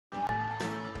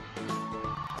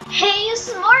Hey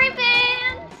Smarty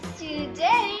Pants!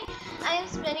 Today I am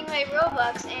spending my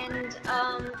Robux and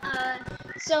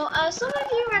some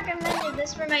of you recommended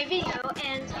this for my video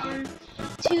and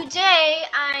today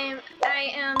I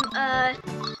am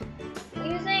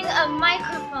using a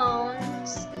microphone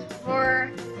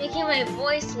for making my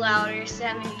voice louder,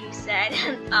 some of you said.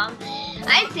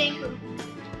 I think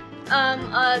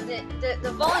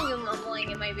the volume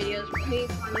mumbling in my videos is pretty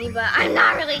funny, but I'm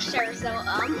not really sure, so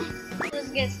let's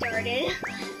get started.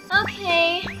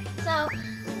 Okay, so I'm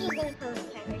just gonna put my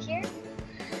pen right here.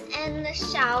 And the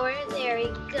shower, there we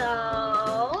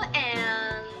go.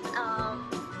 And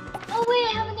oh wait,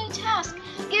 I have a new task.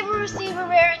 Give or receive a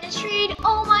rare in a trade.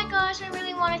 Oh my gosh, I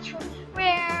really want a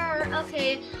rare.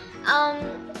 Okay,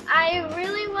 I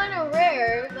really want a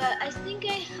rare, but I think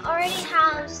I already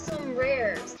have some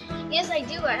rares. Yes, I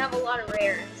do. I have a lot of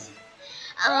rares.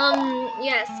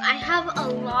 Yes, I have a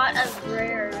lot of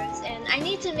rares, and I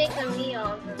need to make them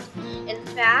neon. In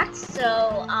fact,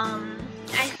 so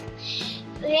I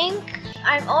think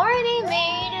I've already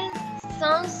made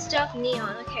some stuff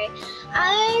neon. Okay,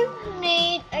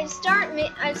 I've started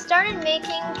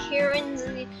making Kieran's.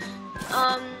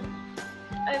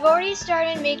 I've already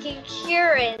started making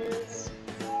Kieran's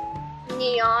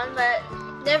neon, but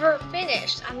never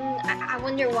finished. I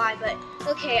wonder why, but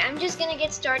okay, I'm just gonna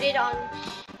get started on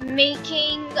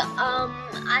making a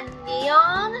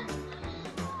neon.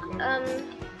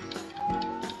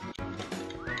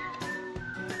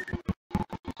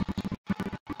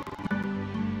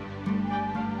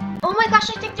 Oh my gosh,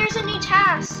 I think there's a new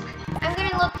task. I'm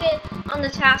gonna look it on the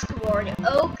task board.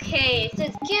 Okay, it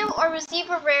says give or receive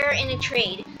a rare in a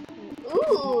trade.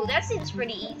 Ooh, that seems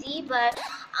pretty easy, but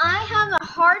I have a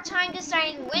hard time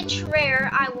deciding which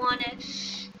rare I want to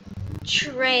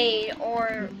trade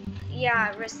or,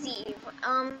 yeah, receive.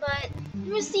 But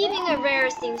receiving a rare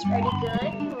seems pretty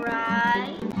good,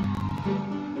 right?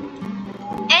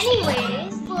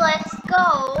 Anyways, let's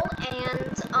go,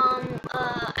 and, I'm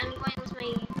going with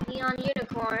my neon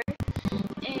unicorn,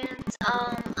 and,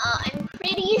 I'm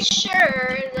pretty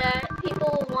sure that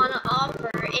people want to offer,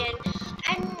 and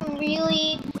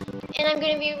I'm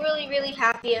gonna be really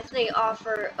happy if they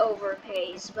offer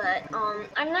overpays, but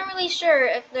I'm not really sure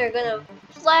if they're gonna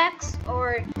flex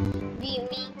or be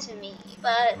mean to me,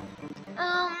 but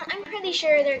I'm pretty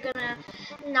sure they're gonna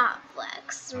not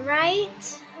flex,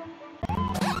 right?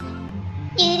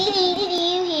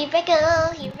 Here I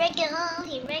go, here I go,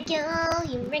 here I go,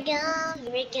 here I go,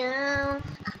 here I go.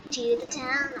 Up to the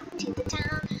town, up to the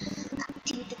town, up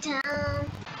to the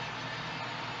town.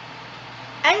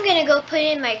 I'm gonna go put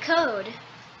in my code.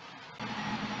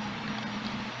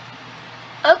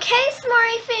 Okay,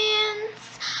 Smarty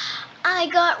fans, I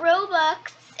got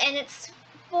Robux, and it's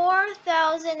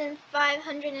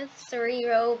 4,503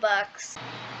 Robux.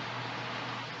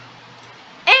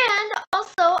 And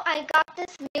also, I got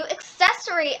this new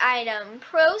accessory item,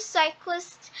 Pro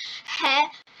Cyclist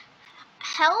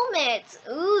Helmet.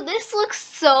 Ooh, this looks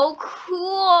so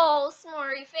cool,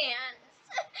 Smarty fans.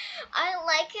 I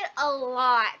like it a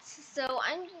lot, so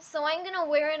I'm gonna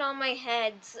wear it on my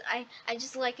head. I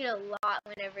just like it a lot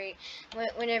whenever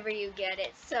you get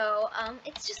it. So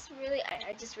it's just really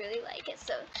I just really like it.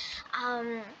 So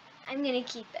I'm gonna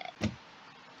keep it.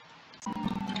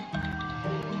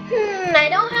 I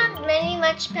don't have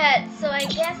much pets, so I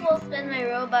guess we'll spend my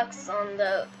Robux on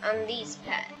these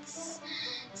pets.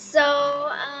 So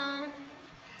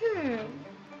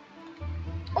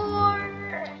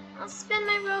or I'll spend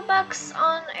my Robux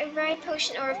on a ride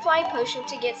potion or a fly potion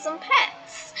to get some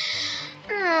pets.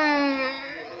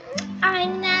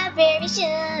 I'm not very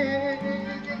sure.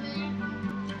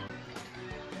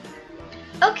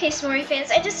 Okay, Smarty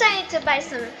fans, I decided to buy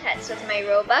some pets with my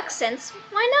Robux, since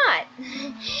why not?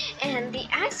 And the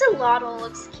axolotl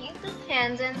looks cute, the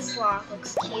panda and sloth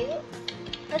looks cute.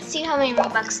 Let's see how many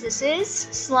Robux this is.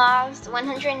 Sloth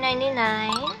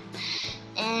 199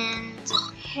 and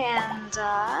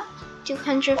panda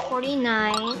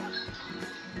 249,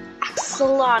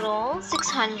 axolotl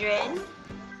 600,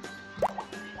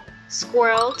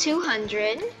 squirrel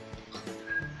 200,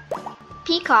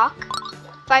 peacock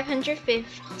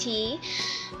 550,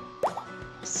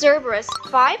 Cerberus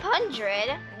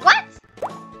 500. What?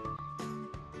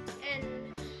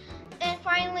 And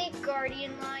finally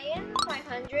guardian lion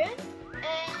 500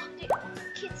 and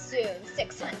kitsune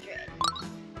 600.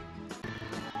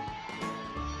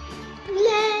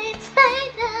 Let's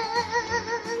find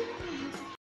them.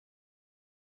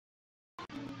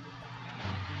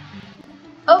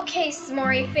 Okay,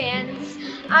 Smarty fans,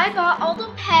 I bought all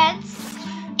the pets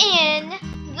in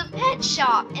the pet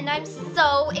shop, and I'm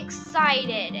so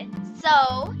excited.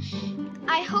 So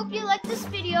I hope you like this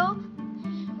video.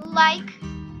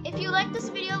 If you like this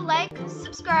video, like,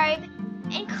 subscribe,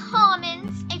 and comment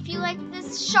if you like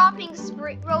this shopping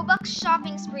spree, Robux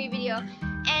shopping spree video.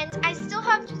 And I still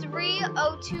have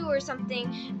 302 or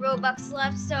something Robux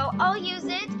left, so I'll use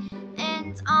it,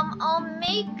 and I'll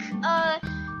make a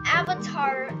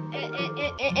avatar,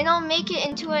 and I'll make it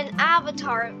into an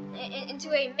avatar,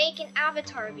 into a make an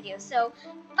avatar video. So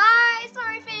bye,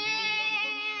 sorry fans.